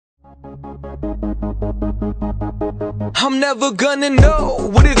I'm never gonna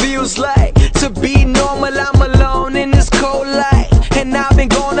know what it feels like to be normal. I'm alone in this cold light, and I've been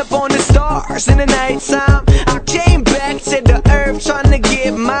going up on the stars in the nighttime. I came back to the earth trying to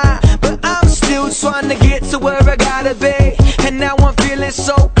get mine, but I'm still trying to get to where I gotta be. And now I'm feeling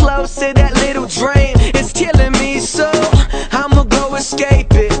so close to that little dream. It's killing me, so I'ma go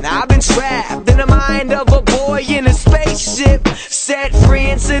escape it. I've been trapped in the mind of a boy in a spaceship, set free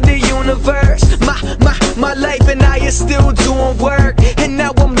into the universe. My life and I is still doing work, and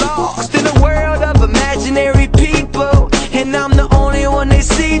now I'm lost